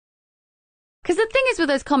Because the thing is with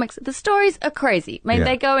those comics, the stories are crazy. I mean,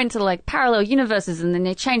 they go into like parallel universes and then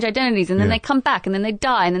they change identities and then they come back and then they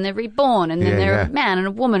die and then they're reborn and then they're a man and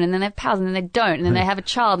a woman and then they have powers and then they don't and then they have a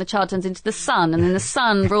child and the child turns into the sun and then the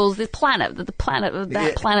sun rules the planet. The planet of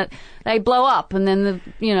that planet, they blow up and then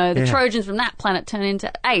the Trojans from that planet turn into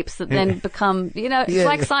apes that then become, it's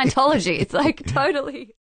like Scientology. It's like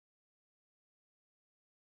totally...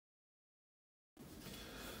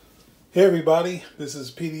 Hey everybody, this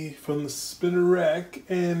is Petey from the Spinner Rack,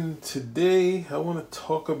 and today I want to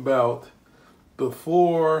talk about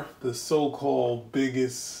before the so-called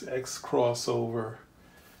biggest X crossover,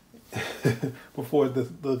 before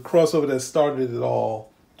the crossover that started it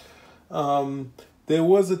all. There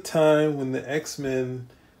was a time when the X-Men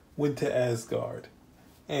went to Asgard,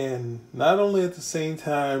 and not only at the same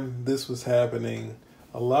time this was happening,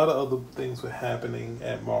 a lot of other things were happening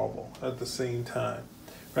at Marvel at the same time.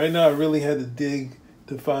 Right now, I really had to dig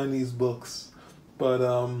to find these books, but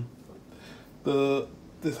I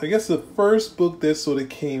guess the first book that sort of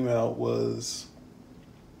came out was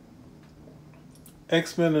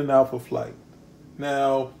X-Men and Alpha Flight.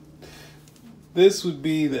 Now, this would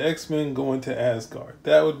be the X-Men going to Asgard.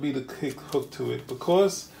 That would be the hook to it.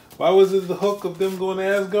 Because why was it the hook of them going to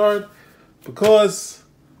Asgard? Because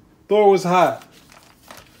Thor was hot.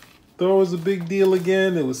 Thor was a big deal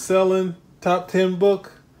again. It was selling. Top 10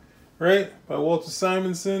 book. Right, by Walter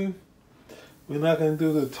Simonson. We're not going to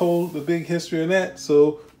do the big history of that.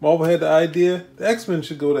 So Marvel had the idea the X-Men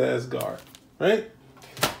should go to Asgard, right?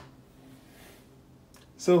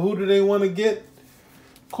 So who do they want to get?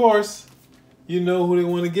 Of course, you know who they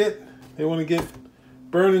want to get. They want to get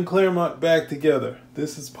Byrne and Claremont back together.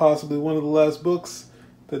 This is possibly one of the last books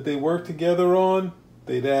that they worked together on.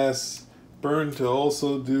 They'd asked Byrne to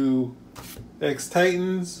also do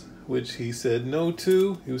X-Titans, which he said no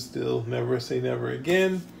to. He was still never say never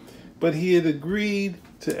again. But he had agreed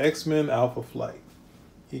to X-Men Alpha Flight.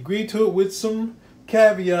 He agreed to it with some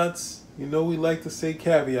caveats. You know we like to say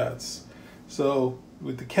caveats. So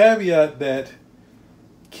with the caveat that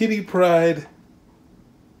Kitty Pryde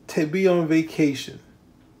to be on vacation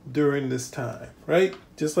during this time, right?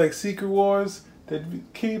 Just like Secret Wars, that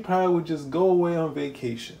Kitty Pryde would just go away on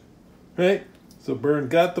vacation, right? So Byrne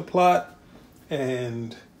got the plot,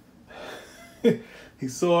 and he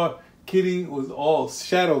saw Kitty was all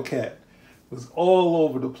Shadowcat was all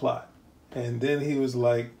over the plot, and then he was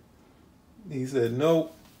like, he said,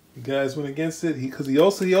 "Nope, you guys went against it." Because he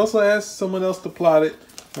also asked someone else to plot it.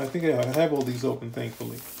 And I think I have all these open,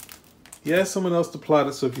 thankfully. He asked someone else to plot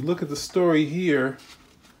it. So if you look at the story here,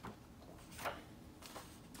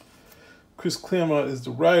 Chris Claremont is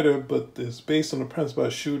the writer, but it's based on a premise by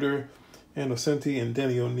Shooter, and Nocenti, and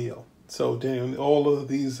Denny O'Neil. So all of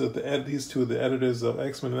these two are the editors of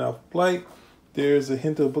X-Men and Alpha Flight. There's a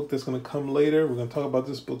hint of a book that's going to come later. We're going to talk about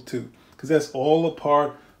this book too, because that's all a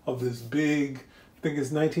part of this big, I think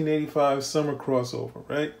it's 1985 summer crossover,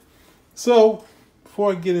 right? So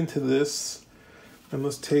before I get into this, and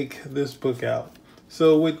let's take this book out.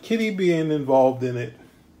 So with Kitty being involved in it,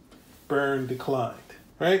 Byrne declined,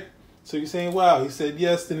 right? So you're saying, wow, he said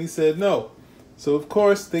yes, then he said no. So of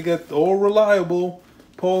course they got the all reliable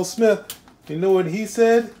Paul Smith. You know what he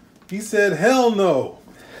said? He said, hell no.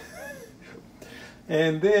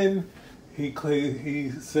 And then he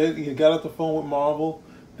said he got off the phone with Marvel.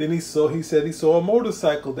 Then he said he saw a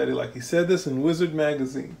motorcycle that he liked. He said this in Wizard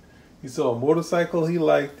magazine. He saw a motorcycle he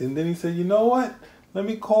liked, and then he said, you know what? Let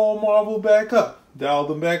me call Marvel back up. Dial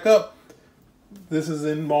them back up. This is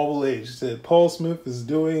in Marvel Age. He said, Paul Smith is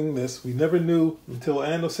doing this. We never knew until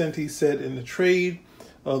Ann Nocenti said in the trade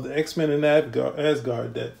of the X-Men and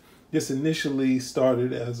Asgard that this initially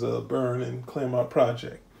started as a Byrne and Claremont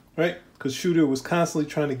project, right? Because Shooter was constantly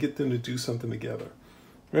trying to get them to do something together,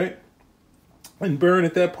 right? And Byrne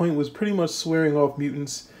at that point was pretty much swearing off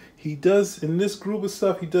mutants. He does, in this group of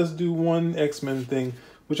stuff, he does do one X-Men thing,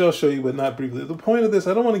 which I'll show you, but not briefly. The point of this,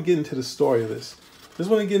 I don't want to get into the story of this. I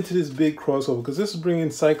just want to get into this big crossover, because this is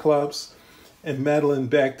bringing Cyclops and Madeline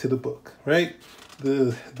back to the book, right?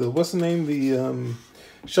 The what's the name? The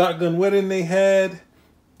shotgun wedding they had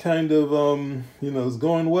kind of, is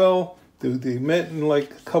going well. They met in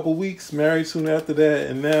like a couple weeks, married soon after that,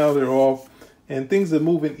 and now they're off, and things are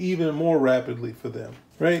moving even more rapidly for them,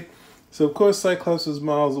 right? So, of course, Cyclops is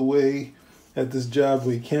miles away at this job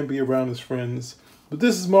where he can't be around his friends. But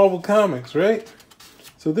this is Marvel Comics, right?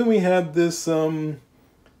 So then we have this New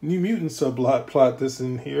Mutant subplot that's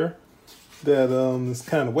in here that is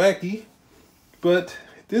kind of wacky. But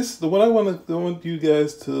what I want you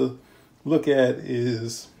guys to look at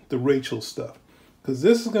is the Rachel stuff, because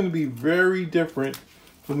this is going to be very different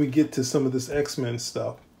when we get to some of this X-Men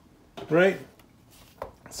stuff, right?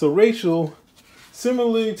 So Rachel,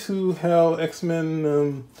 similarly to how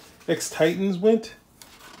X-Men X-Titans went,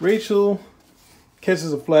 Rachel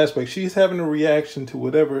catches a flashback. She's having a reaction to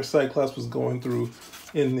whatever Cyclops was going through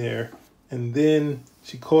in there. And then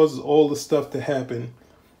she causes all the stuff to happen.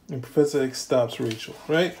 And Professor X stops Rachel,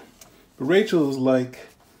 right? But Rachel is like,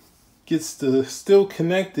 still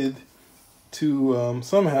connected to,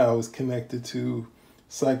 somehow is connected to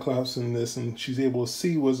Cyclops in this. And she's able to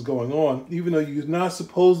see what's going on. Even though you're not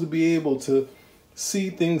supposed to be able to see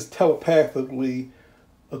things telepathically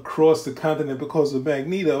across the continent because of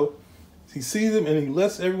Magneto. He sees him and he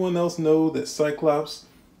lets everyone else know that Cyclops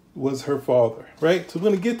was her father, right? So we're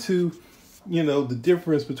going to get to, the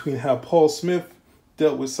difference between how Paul Smith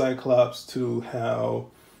dealt with Cyclops to how,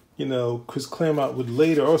 Chris Claremont would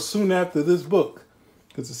later or soon after this book,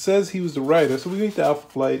 because it says he was the writer. So we meet the Alpha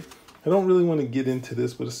Flight. I don't really want to get into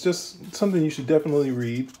this, but it's just something you should definitely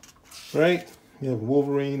read, right? You have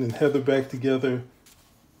Wolverine and Heather back together.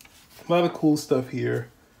 A lot of cool stuff here.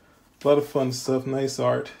 A lot of fun stuff, nice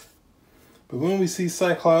art. But when we see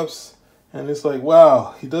Cyclops, and it's like,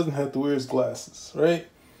 wow, he doesn't have to wear his glasses, right?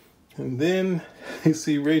 And then you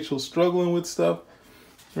see Rachel struggling with stuff,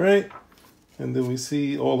 right? And then we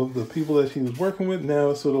see all of the people that she was working with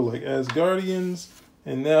now sort of like Asgardians.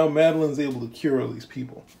 And now Madeline's able to cure all these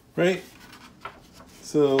people, right?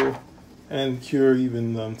 So, and cure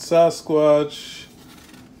even Sasquatch.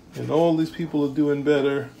 And all these people are doing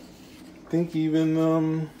better. I think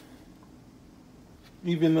even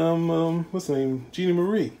what's her name? Jeannie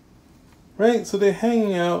Marie. Right? So they're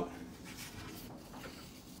hanging out.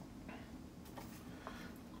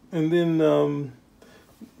 And then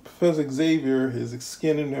Professor Xavier is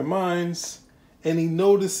scanning their minds, and he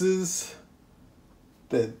notices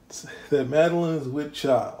that Madeline is with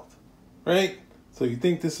child. Right? So you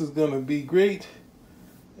think this is going to be great.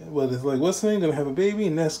 But it's like, what's her name? Going to have a baby,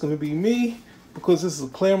 and that's going to be me. Because this is a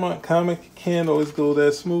Claremont comic, it can't always go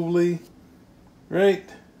that smoothly. Right?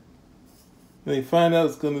 And they find out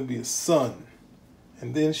it's going to be a son.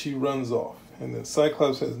 And then she runs off. And then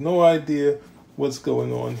Cyclops has no idea what's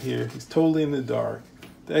going on here. He's totally in the dark.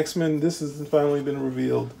 The X-Men, this has finally been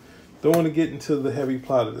revealed. Don't want to get into the heavy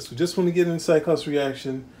plot of this. We just want to get into Cyclops'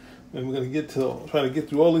 reaction. And we're going to try to get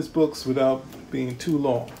through all these books without being too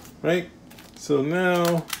long. Right? So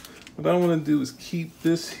now, what I want to do is keep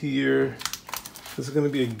this here. There's going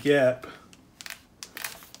to be a gap.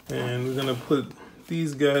 And we're going to put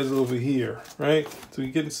these guys over here, right? So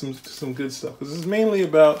we get some good stuff. This is mainly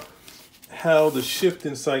about how the shift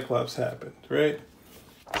in Cyclops happened, right?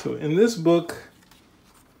 So in this book,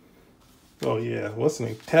 oh yeah, what's the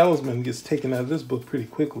name? Talisman gets taken out of this book pretty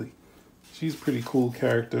quickly. She's a pretty cool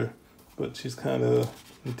character, but she's kind of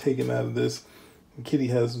taken out of this. And Kitty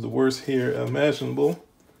has the worst hair imaginable.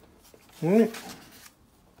 All right.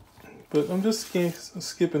 But I'm just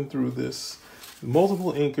skipping through this.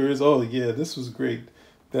 Multiple inkers. Oh yeah, this was great.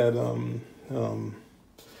 That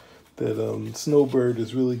Snowbird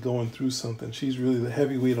is really going through something. She's really the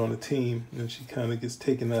heavyweight on the team, and she kind of gets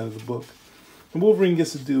taken out of the book. And Wolverine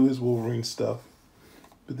gets to do his Wolverine stuff.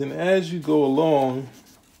 But then as you go along,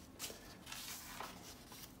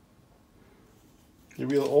 you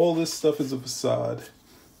realize all this stuff is a facade.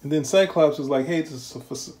 And then Cyclops was like, hey, this is a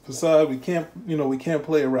facade. We can't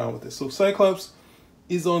play around with this. So Cyclops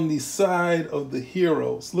is on the side of the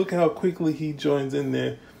heroes. Look how quickly he joins in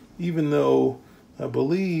there, even though I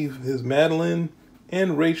believe there's Madeline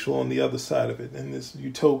and Rachel on the other side of it in this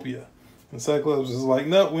utopia. And Cyclops is like,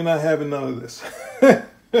 no, we're not having none of this.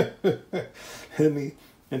 and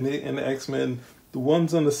the X-Men, the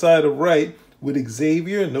ones on the side of right with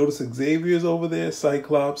Xavier, notice Xavier's over there,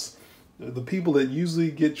 Cyclops, the people that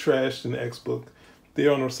usually get trashed in the X-book,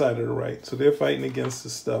 they're on the side of the right. So they're fighting against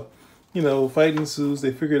this stuff. Fight ensues.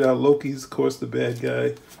 They figured out Loki's, of course, the bad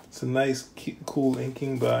guy. It's a nice, cool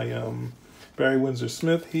inking by Barry Windsor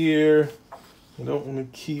Smith here. I don't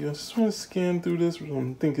want to I just want to scan through this.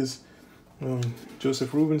 I think it's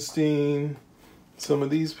Joseph Rubinstein. Some of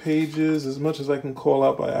these pages, as much as I can call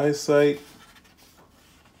out by eyesight.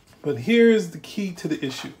 But here's the key to the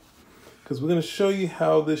issue, because we're going to show you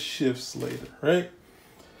how this shifts later, right?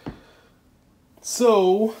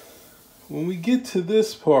 So, when we get to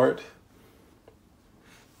this part,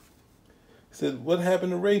 said, what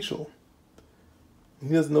happened to Rachel? He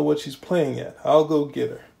doesn't know what she's playing at. I'll go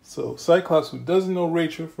get her. So Cyclops, who doesn't know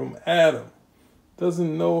Rachel from Adam,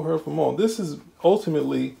 doesn't know her from all. This is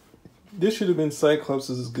ultimately, this should have been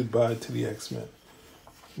Cyclops' goodbye to the X-Men.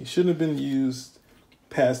 He shouldn't have been used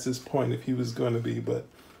past this point if he was going to be, but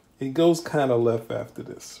it goes kind of left after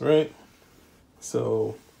this, right?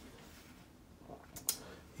 So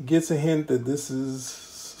he gets a hint that this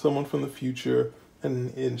is someone from the future,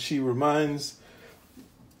 and she reminds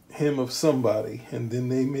him of somebody, and then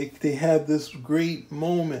they have this great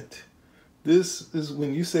moment. This is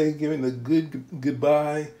when you say giving a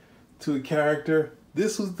goodbye to a character.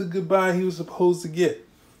 This was the goodbye he was supposed to get,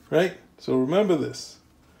 right? So remember this.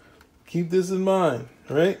 Keep this in mind,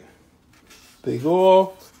 right? They go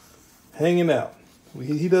off hanging out.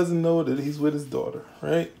 He doesn't know that he's with his daughter,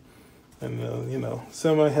 right? And,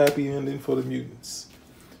 semi-happy ending for the mutants.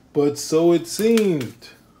 But so it seemed.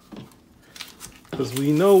 Because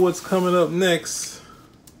we know what's coming up next.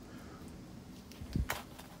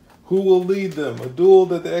 Who will lead them? A duel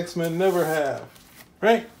that the X-Men never have,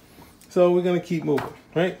 right? So we're going to keep moving,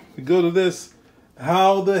 right? We go to this.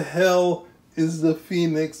 How the hell is the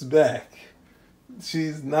Phoenix back?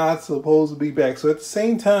 She's not supposed to be back. So at the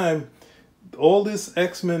same time, all this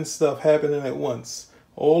X-Men stuff happening at once.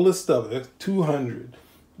 All this stuff, 200,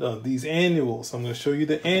 these annuals. I'm going to show you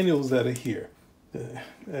the annuals that are here.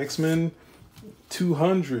 X-Men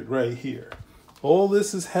 200 right here. All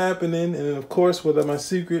this is happening. And then, of course, what my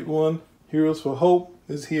secret one, Heroes for Hope,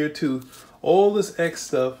 is here too. All this X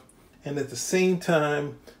stuff. And at the same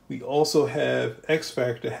time, we also have X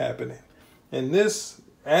Factor happening. And this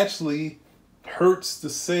actually hurts the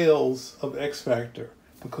sales of X Factor,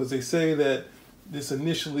 because they say that this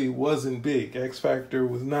initially wasn't big. X Factor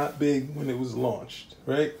was not big when it was launched,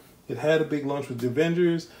 right? It had a big launch with the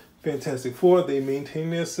Avengers, Fantastic Four. They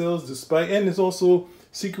maintained their sales despite, and there's also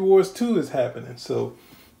Secret Wars 2 is happening. So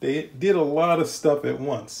they did a lot of stuff at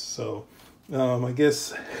once. So I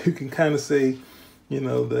guess you can kind of say,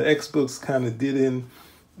 the X books kind of did in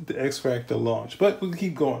the X Factor launch. But we'll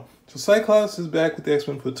keep going. So Cyclops is back with the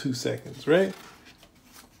X-Men for 2 seconds, right?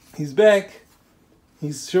 He's back.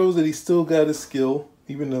 He shows that he still got his skill,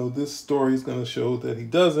 even though this story is going to show that he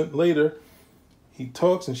doesn't later. He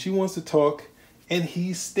talks and she wants to talk, and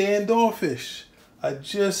he's standoffish. I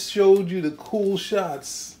just showed you the cool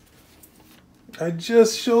shots. I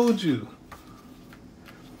just showed you.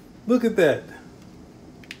 Look at that.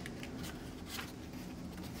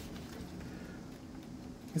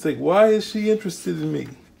 He's like, why is she interested in me?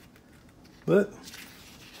 But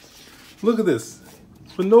look at this.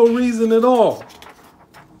 For no reason at all.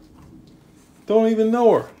 Don't even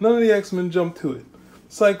know her. None of the X-Men jumped to it.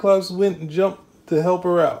 Cyclops went and jumped to help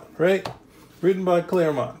her out, right? Written by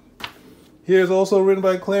Claremont. Here's also written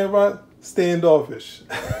by Claremont, standoffish.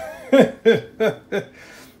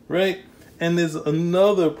 Right? And there's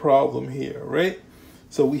another problem here, right?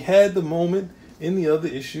 So we had the moment in the other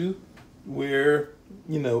issue where,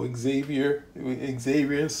 Xavier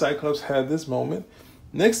and Cyclops had this moment.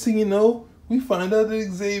 Next thing you know, we find out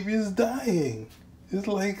that Xavier's dying. It's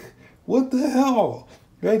like, what the hell?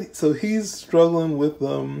 Right? So he's struggling with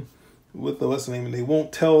what's the name, and they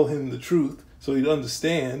won't tell him the truth, so he'd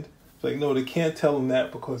understand. It's like, no, they can't tell him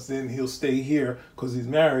that, because then he'll stay here because he's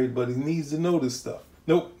married, but he needs to know this stuff.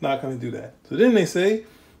 Nope, not going to do that. So then they say,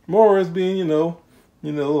 Moira's being,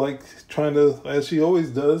 like trying to, as she always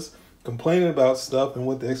does, complaining about stuff and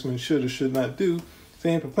what the X-Men should or should not do,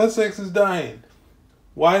 saying Professor X is dying.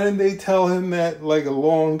 Why didn't they tell him that like a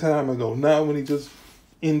long time ago? Not when he just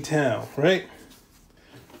in town, right?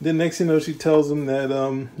 Then next thing you know, she tells him that,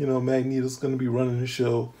 Magneto's going to be running the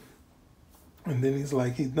show. And then he's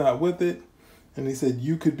like, he's not with it. And he said,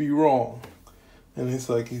 you could be wrong. And it's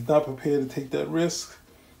like, he's not prepared to take that risk.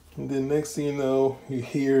 And then next thing you know, he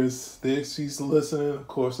hears this, she's listening. Of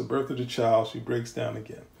course, the birth of the child, she breaks down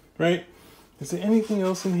again, right? Is there anything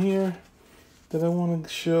else in here that I want to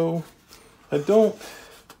show? I don't,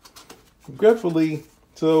 regretfully.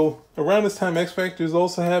 So around this time, X Factor is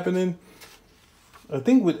also happening. I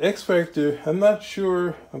think with X Factor, I'm not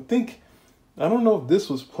sure. I don't know if this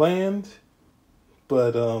was planned,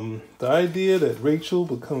 but the idea that Rachel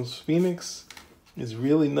becomes Phoenix is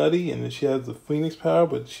really nutty, and that she has the Phoenix power,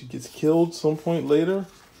 but she gets killed some point later.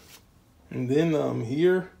 And then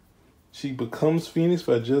here, she becomes Phoenix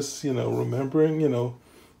by just, remembering,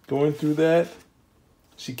 going through that.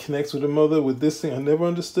 She connects with her mother with this thing. I never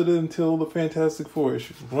understood it until the Fantastic Four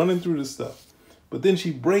issue, running through this stuff. But then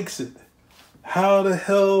she breaks it. How the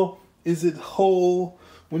hell is it whole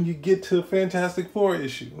when you get to a Fantastic Four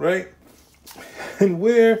issue, right? And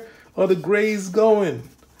where are the Greys going?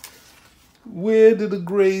 Where do the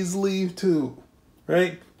Greys leave to,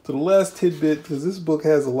 right? So the last tidbit, because this book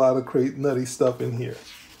has a lot of nutty stuff in here,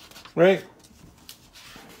 right?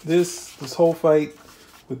 This whole fight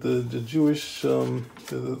with the Jewish, the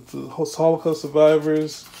Holocaust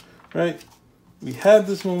survivors, right? We had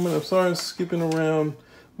this moment. I'm sorry, I'm skipping around.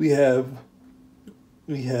 We have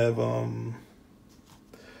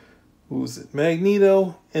who's it?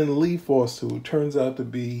 Magneto and Lee Foster, who turns to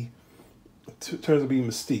be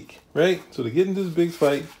Mystique, right? So they get into this big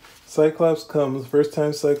fight. Cyclops comes. First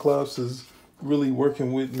time Cyclops is really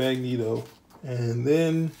working with Magneto. And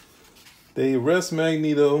then they arrest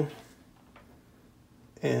Magneto.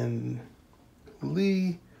 And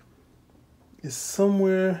Lee is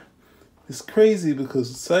somewhere. It's crazy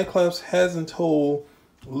because Cyclops hasn't told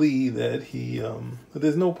Lee that he...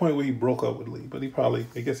 there's no point where he broke up with Lee. But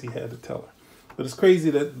I guess he had to tell her. But it's crazy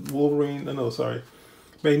that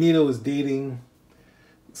Magneto is dating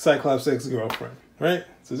Cyclops' ex-girlfriend. Right?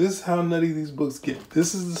 So this is how nutty these books get.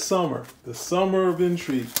 This is the summer of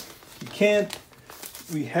intrigue.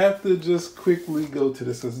 We have to just quickly go to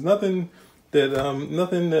this. There's nothing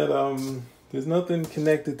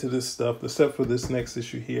connected to this stuff except for this next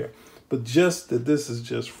issue here. But just that this is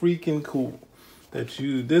just freaking cool. I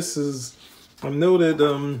know that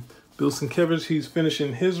Bill Sienkiewicz, he's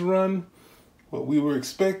finishing his run, but we were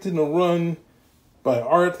expecting a run by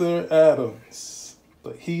Arthur Adams.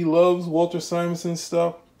 But he loves Walter Simonson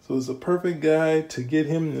stuff, so it's a perfect guy to get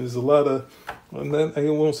him. There's a lot of, I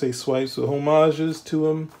won't say swipes, but homages to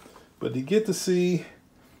him. But you get to see,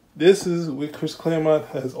 this is with Chris Claremont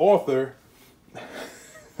as author,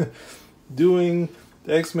 doing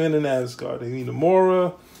the X-Men in Asgard.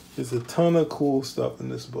 Mora, there's a ton of cool stuff in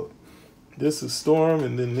this book. This is Storm,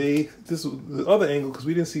 and then this is the other angle, because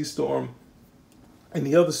we didn't see Storm in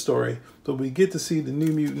the other story. But we get to see the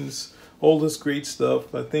New Mutants, all this great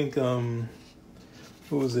stuff. I think, who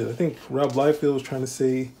was it? I think Rob Liefeld was trying to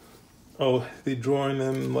say, oh, they're drawing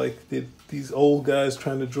them like these old guys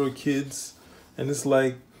trying to draw kids. And it's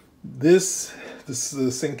like the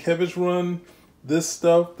Sienkiewicz run, this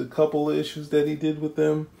stuff, the couple of issues that he did with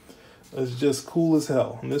them is just cool as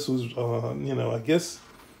hell. And this was, I guess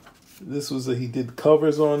this was, he did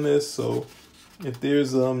covers on this. So if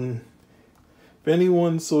there's, if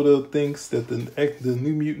anyone sort of thinks that the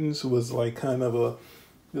New Mutants was like kind of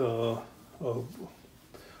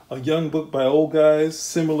a young book by old guys,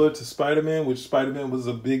 similar to Spider-Man, which Spider-Man was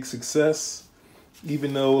a big success,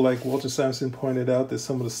 even though, like Walter Simonson pointed out, that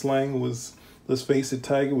some of the slang was, let's face it,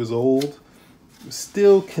 Tiger was old. It was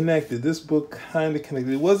still connected. This book kind of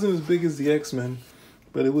connected. It wasn't as big as the X-Men,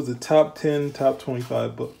 but it was a top 10, top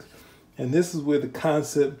 25 book. And this is where the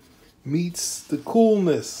concept meets the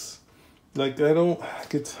coolness. Like,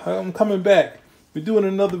 I'm coming back. We're doing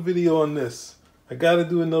another video on this. I got to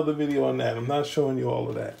do another video on that. I'm not showing you all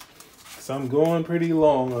of that, because I'm going pretty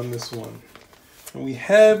long on this one. And we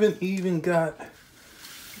haven't even got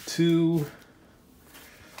to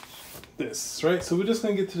this, right? So we're just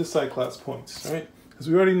going to get to the Cyclops points, right? Because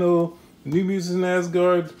we already know New Mutants in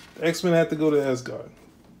Asgard. X-Men had to go to Asgard.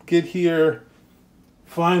 Get here,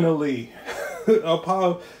 finally.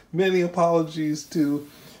 Many apologies to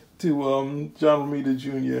John Romita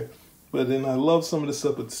Jr. But then I love some of the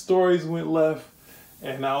stuff, but the stories went left,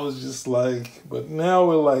 and I was just like, but now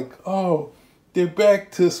we're like, oh, they're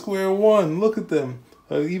back to square one. Look at them.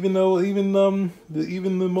 Even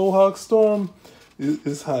the Mohawk Storm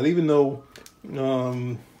is hot. Even though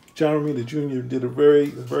John Romita Jr. did a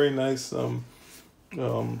very nice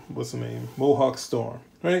what's the name, Mohawk Storm,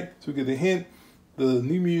 right? So we get a hint. The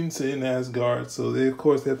New Mutants are in Asgard, so they have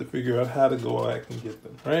to figure out how to go back and get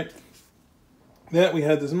them, right? That we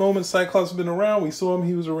had this moment. Cyclops has been around. We saw him.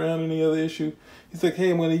 He was around in the other issue. He's like,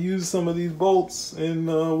 hey, I'm going to use some of these bolts, and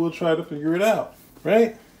we'll try to figure it out,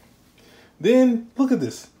 right? Then, look at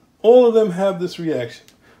this. All of them have this reaction.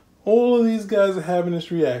 All of these guys are having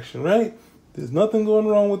this reaction, right? There's nothing going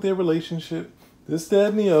wrong with their relationship. This, that,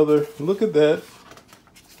 and the other. Look at that.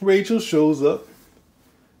 Rachel shows up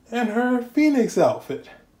and her Phoenix outfit.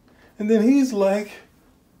 And then he's like,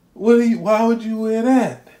 why would you wear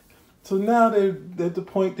that? So now they're at the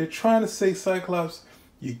point, they're trying to say, Cyclops,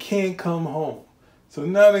 you can't come home. So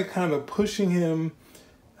now they're kind of pushing him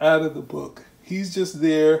out of the book. He's just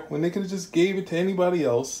there when they could have just gave it to anybody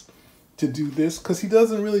else to do this, because he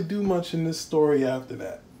doesn't really do much in this story after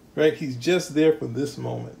that, right? He's just there for this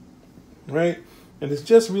moment, right? And it's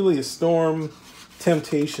just really a Storm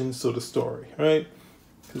temptation sort of story, right?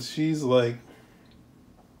 Because she's like,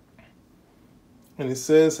 and it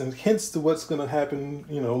says, and hints to what's going to happen,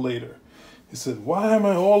 later. It said, why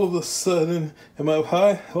all of a sudden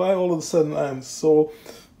I'm so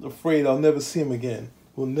afraid I'll never see him again.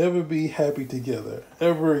 We'll never be happy together,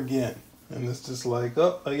 ever again. And it's just like,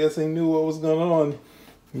 oh, I guess they knew what was going on.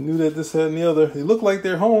 They knew that this, that, and the other. They look like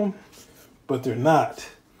they're home, but they're not.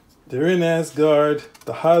 They're in Asgard,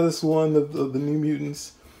 the hottest one of the New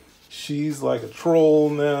Mutants. She's like a troll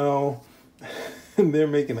now. And they're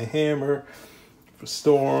making a hammer for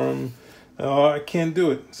Storm. Oh, I can't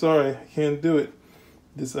do it. Sorry, I can't do it.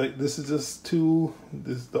 This is just too.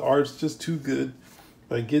 The art's just too good.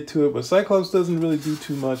 I get to it, but Cyclops doesn't really do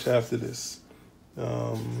too much after this.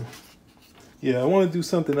 Yeah, I want to do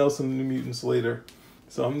something else in the New Mutants later.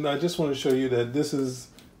 So I just want to show you that the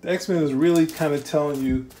X-Men is really kind of telling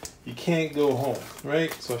you can't go home,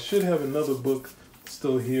 right? So I should have another book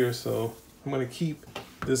still here, so I'm going to keep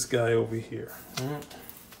this guy over here. All right.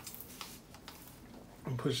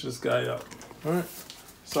 And push this guy up. All right.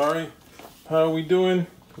 Sorry. How are we doing?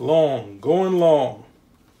 Going long. All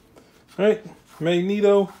right.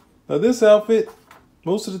 Magneto. Now this outfit,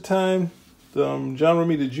 most of the time, John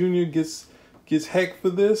Romita Jr. gets hecked for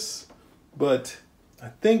this, but I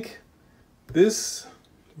think this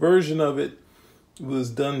version of it was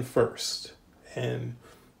done first, and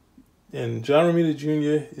John Romita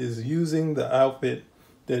Jr. is using the outfit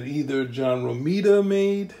that either John Romita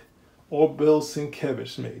made or Bill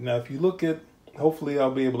Sienkiewicz made. Now, if you look at, hopefully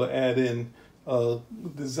I'll be able to add in a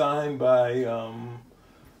design by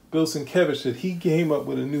Bill Sienkiewicz that he came up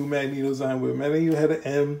with a new Magneto design where Magneto had an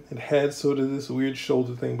M. It had sort of this weird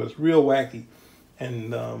shoulder thing, but it's real wacky.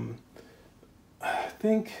 And I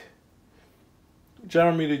think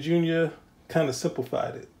John Romita Jr. kind of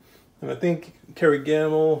simplified it. And I think Kerry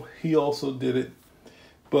Gamble, he also did it.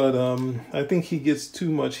 But I think he gets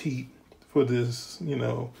too much heat for this,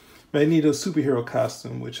 Magneto superhero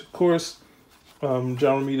costume, which of course John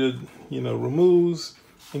Romita, removes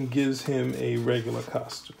and gives him a regular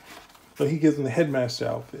costume. So he gives him the headmaster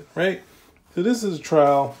outfit, right? So this is a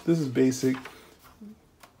trial. This is basic.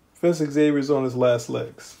 Professor Xavier's on his last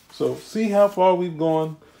legs. So see how far we've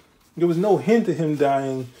gone. There was no hint of him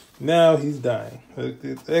dying. Now he's dying.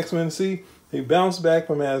 The X-Men, see, they bounce back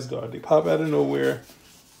from Asgard. They pop out of nowhere.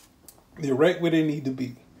 They're right where they need to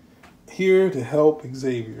be. Here to help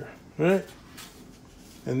Xavier, right?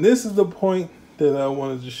 And this is the point that I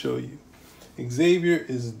wanted to show you. Xavier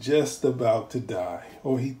is just about to die,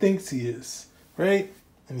 or he thinks he is, right?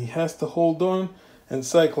 And he has to hold on, and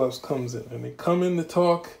Cyclops comes in, and they come in to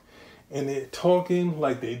talk, and they're talking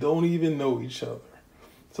like they don't even know each other.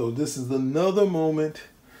 So this is another moment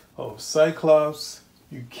of Cyclops,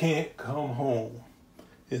 you can't come home.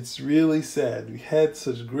 It's really sad. We had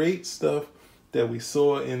such great stuff that we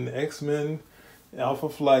saw in the X-Men Alpha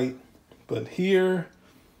Flight, but here,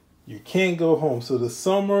 you can't go home. So the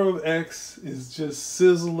summer of X is just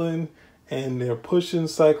sizzling, and they're pushing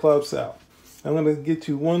Cyclops out. I'm going to get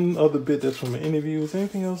you one other bit that's from an interview. Is there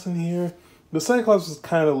anything else in here? But Cyclops is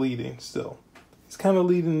kind of leading still. He's kind of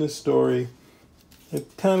leading this story.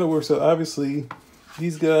 It kind of works out. Obviously,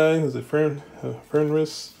 these guys,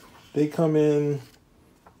 Fenris, they come in.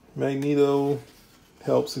 Magneto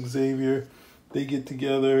helps Xavier. They get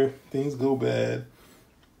together. Things go bad.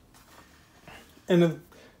 And if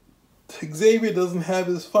Xavier doesn't have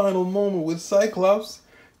his final moment with Cyclops,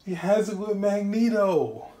 he has it with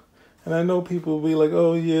Magneto. And I know people will be like,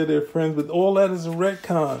 oh yeah, they're friends, but all that is a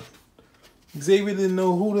retcon. Xavier didn't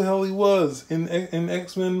know who the hell he was in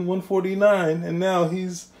X-Men 149, and now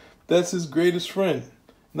that's his greatest friend,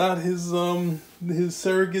 not his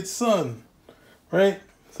surrogate son, right?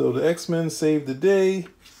 So the X-Men save the day,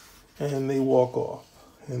 and they walk off.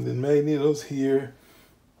 And then Magneto's here,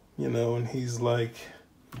 and he's like,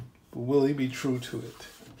 will he be true to it?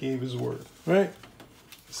 He gave his word, right?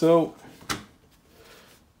 So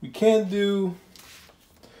we can't do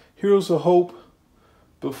Heroes of Hope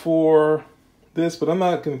before this, but I'm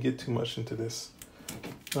not going to get too much into this.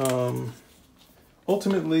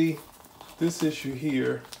 Ultimately, this issue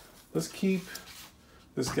here, let's keep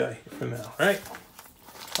this guy here for now, right?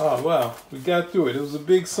 Oh, wow, we got through it. It was a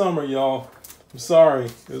big summer, y'all. I'm sorry.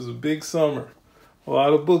 It was a big summer. A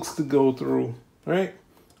lot of books to go through, right?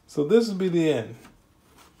 So this will be the end.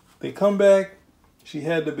 They come back. She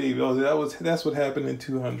had the baby. Oh, that's what happened in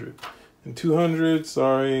 200. In 200,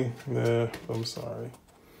 sorry. I'm sorry.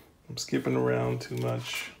 I'm skipping around too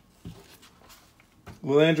much.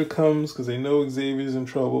 Lilandra comes because they know Xavier's in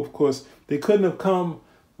trouble. Of course, they couldn't have come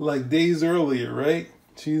like days earlier, right?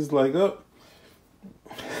 She's like, oh.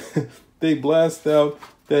 They blast out.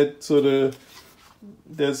 That sort of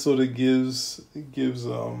gives the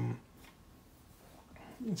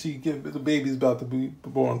baby's about to be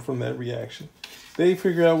born from that reaction. They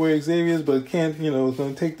figure out where Xavier is, but can't, it's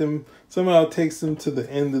going to take them, somehow it takes them to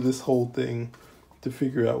the end of this whole thing to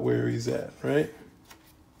figure out where he's at, right?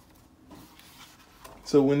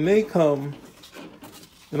 So when they come,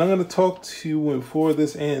 and I'm going to talk to you before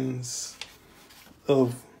this ends,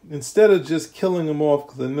 of instead of just killing him off,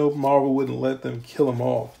 because I know Marvel wouldn't let them kill him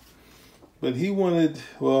off, but he wanted,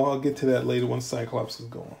 well, I'll get to that later when Cyclops is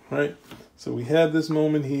gone, right? So we have this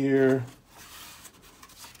moment here.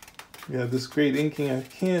 Yeah, this great inking.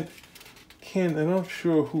 I'm not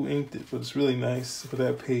sure who inked it, but it's really nice for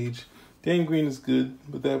that page. Dan Green is good,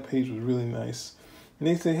 but that page was really nice. And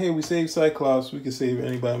they say, hey, we saved Cyclops, we could save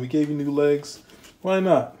anybody. We gave you new legs. Why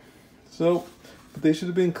not? So, but they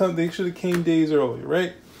should have came days earlier,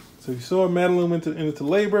 right? So you saw Madeline went into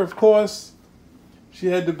labor, of course. She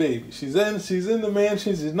had the baby. She's in the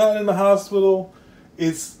mansion. She's not in the hospital.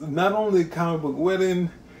 It's not only a comic book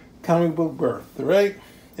wedding, comic book birth, right?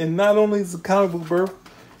 And not only is it a comic book birth,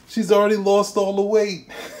 she's already lost all the weight.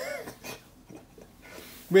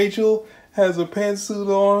 Rachel has her pantsuit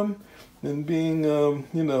on and being,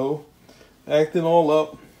 acting all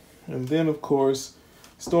up. And then, of course,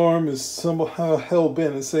 Storm is somehow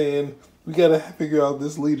hell-bent and saying, we got to figure out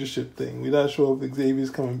this leadership thing. We're not sure if Xavier's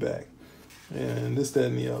coming back. And this, that,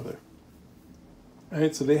 and the other. All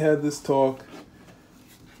right, so they had this talk.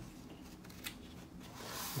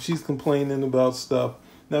 She's complaining about stuff.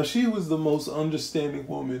 Now, she was the most understanding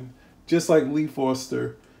woman, just like Lee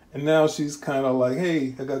Forster. And now she's kind of like,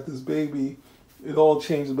 hey, I got this baby. It all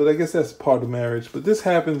changes. But I guess that's part of marriage. But this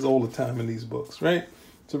happens all the time in these books, right?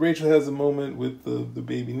 So Rachel has a moment with the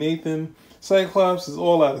baby Nathan. Cyclops is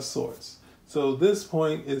all out of sorts. So this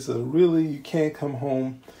point is you can't come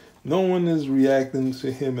home. No one is reacting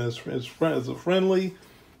to him as a friendly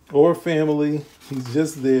or family. He's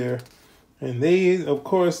just there. And they, of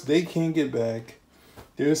course, they can't get back.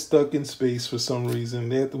 They're stuck in space for some reason.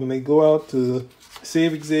 When they go out to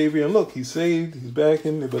save Xavier, and look, he's saved, he's back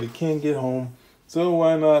in there, but he can't get home. So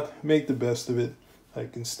why not make the best of it? I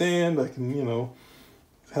can,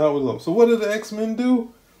 how it was. So what did the X-Men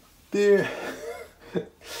do? The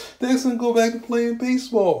X-Men go back to playing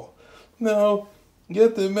baseball. Now, you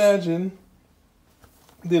have to imagine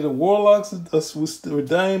that the Warlocks were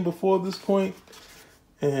dying before this point,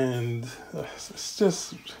 and it's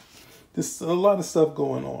just there's a lot of stuff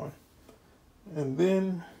going on. And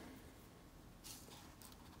then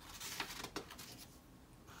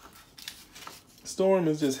Storm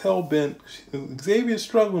is just hell-bent. Xavier's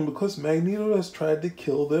struggling because Magneto has tried to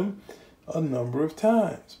kill them a number of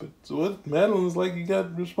times. But so what? Madeline's like, you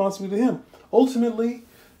got responsibility to him. Ultimately,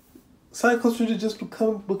 Cyclops should have just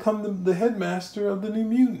become the headmaster of the New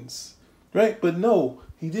Mutants, right? But no,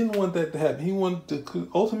 he didn't want that to happen. He wanted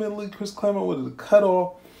to, ultimately, Chris Claremont wanted to cut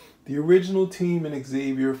off the original team and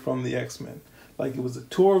Xavier from the X-Men. Like it was a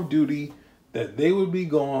tour of duty that they would be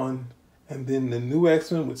gone, and then the new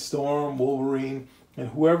X-Men with Storm, Wolverine, and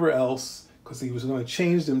whoever else, because he was going to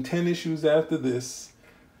change them 10 issues after this,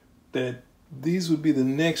 that these would be the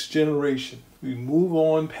next generation. We move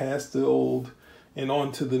on past the old and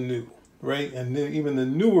on to the new, right? And then even the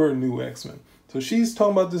new X-Men. So she's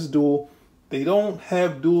talking about this duel. They don't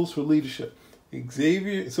have duels for leadership.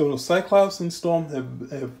 Cyclops and Storm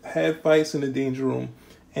have had fights in the Danger Room,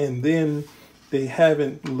 and then they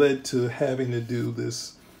haven't led to having to do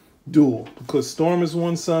this duel because Storm has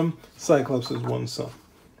won some, Cyclops has won some,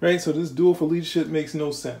 right? So this duel for leadership makes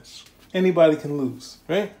no sense. Anybody can lose,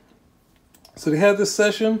 right? So they had this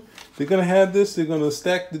session. They're going to have this. They're going to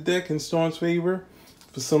stack the deck in Storm's favor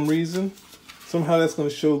for some reason. Somehow that's going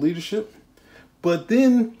to show leadership. But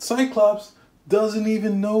then Cyclops doesn't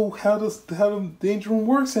even know how the Danger Room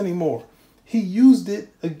works anymore. He used it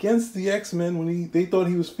against the X-Men when they thought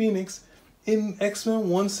he was Phoenix in X-Men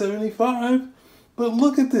 175. But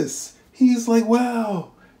look at this. He's like,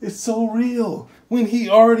 wow, it's so real. When he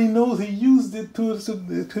already knows he used it to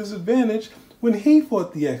his advantage when he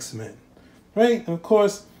fought the X-Men. Right? And of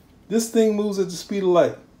course, this thing moves at the speed of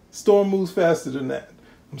light. Storm moves faster than that.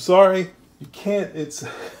 I'm sorry, you can't. It's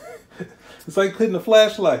like putting a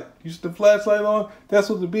flashlight. You put the flashlight on, that's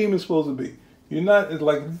what the beam is supposed to be. You're not, it's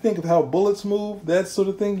like, if you think of how bullets move, that sort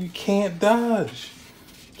of thing, you can't dodge.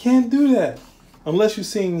 You can't do that. Unless you're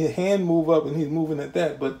seeing your hand move up and he's moving at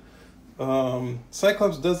that. But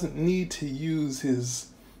Cyclops doesn't need to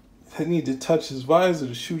touch his visor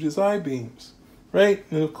to shoot his eye beams. Right?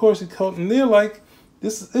 And of course, and they're like,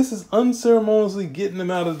 this is unceremoniously getting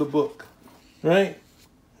them out of the book. Right?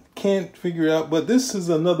 Can't figure out. But this is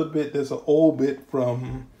another bit, there's an old bit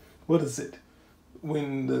from, what is it?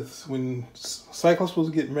 When Cyclops was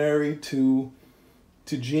supposed to get married to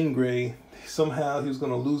Jean Grey, somehow he was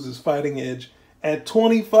going to lose his fighting edge. At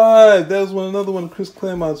 25, that was another one of Chris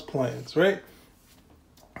Claremont's plans, right?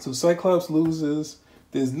 So Cyclops loses.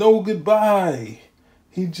 There's no goodbye.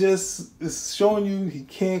 He just is showing you he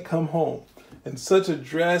can't come home. And such a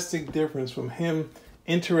drastic difference from him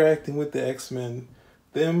interacting with the X-Men,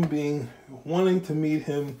 them wanting to meet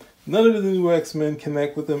him. None of the new X-Men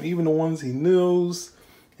connect with him, even the ones he knows.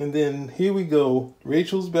 And then here we go.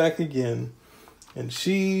 Rachel's back again. And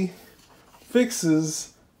she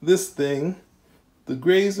fixes this thing. The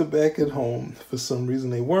Greys are back at home. For some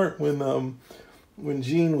reason they weren't when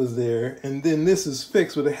Jean was there. And then this is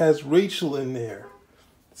fixed, but it has Rachel in there.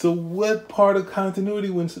 So what part of continuity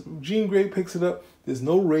when Jean Grey picks it up? There's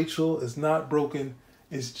no Rachel. It's not broken.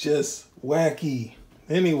 It's just wacky.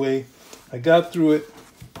 Anyway, I got through it.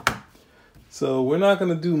 So we're not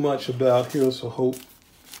going to do much about Heroes for Hope.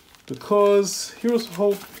 Because Heroes for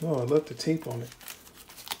Hope... Oh, I left the tape on it.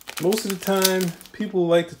 Most of the time, people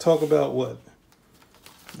like to talk about what?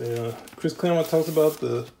 Chris Claremont talks about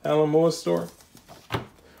the Alan Moore story.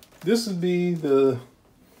 This would be the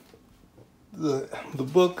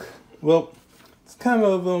book. Well, it's kind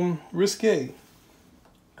of risque.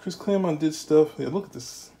 Chris Claremont did stuff. Yeah, look at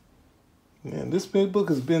this. Man, this big book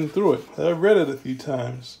has been through it. I've read it a few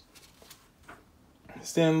times.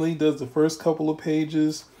 Stan Lee does the first couple of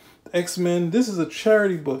pages. The X-Men. This is a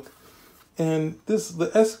charity book, and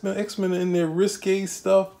the X-Men in their risque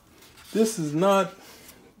stuff. This is not.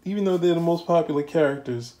 Even though they're the most popular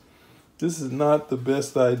characters, this is not the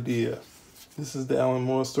best idea. This is the Alan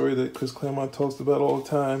Moore story that Chris Claremont talks about all the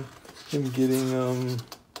time. Him getting,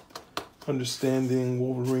 understanding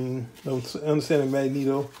Wolverine, understanding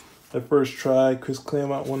Magneto at first try. Chris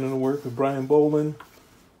Claremont wanted to work with Brian Boland.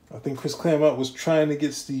 I think Chris Claremont was trying to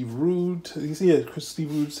get Steve Rude.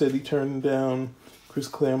 Steve Rude said he turned down Chris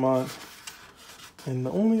Claremont. And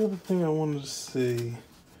the only other thing I wanted to say,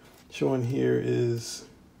 showing here is...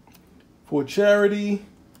 For charity,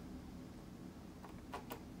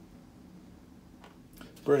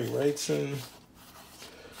 Bernie Wrightson.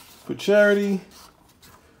 For charity,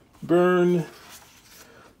 Byrne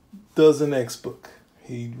does an X book.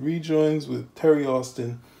 He rejoins with Terry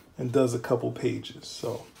Austin and does a couple pages.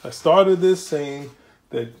 So I started this saying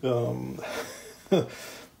that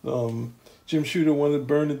Jim Shooter wanted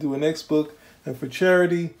Byrne to do an X book, and for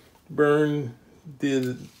charity, Byrne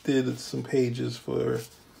did some pages for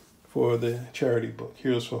the charity book,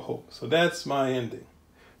 Heroes for Hope. So that's my ending.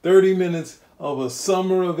 30 minutes of a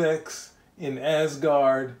summer of X in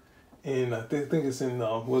Asgard. And I think it's in,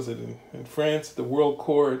 in France, the World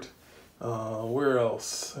Court. Where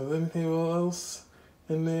else? Is there anything else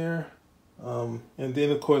in there? And then,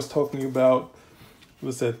 of course, talking about,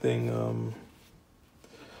 what's that thing?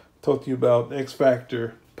 Talk to you about X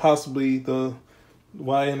Factor. Possibly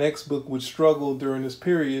why an X book would struggle during this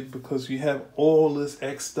period, because you have all this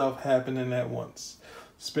X stuff happening at once.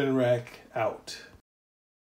 Spin Rack out.